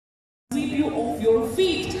sweep you off your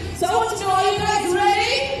feet. So I want to know, are you guys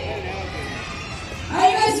ready? Are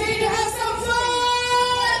you guys ready to have some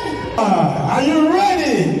fun? Are you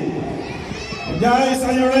ready? Guys,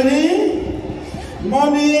 are you ready?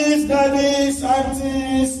 Mommies, daddies,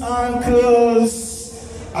 aunties, uncles,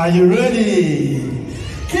 are you ready?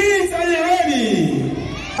 Kids, are you ready?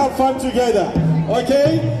 Have fun together,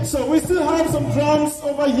 okay? So we still have some drums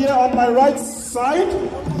over here on my right side.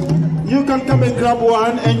 You can come and grab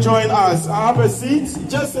one and join us. I have a seat.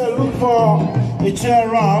 Just look for a chair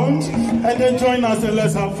around and then join us and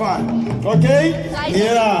let's have fun. Okay?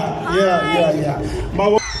 Yeah.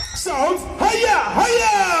 Shout, hiya,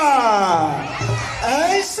 hiya!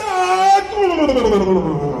 And shout!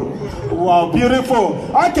 Wow, beautiful.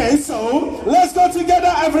 Okay, so let's go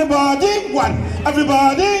together, everybody. One,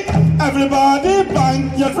 everybody,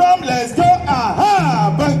 bang your drum. Let's go.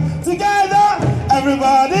 Aha, bang together.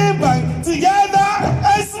 Everybody, bang together.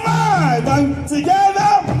 And smile, bang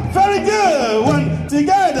together. Very good. One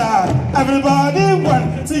together. Everybody.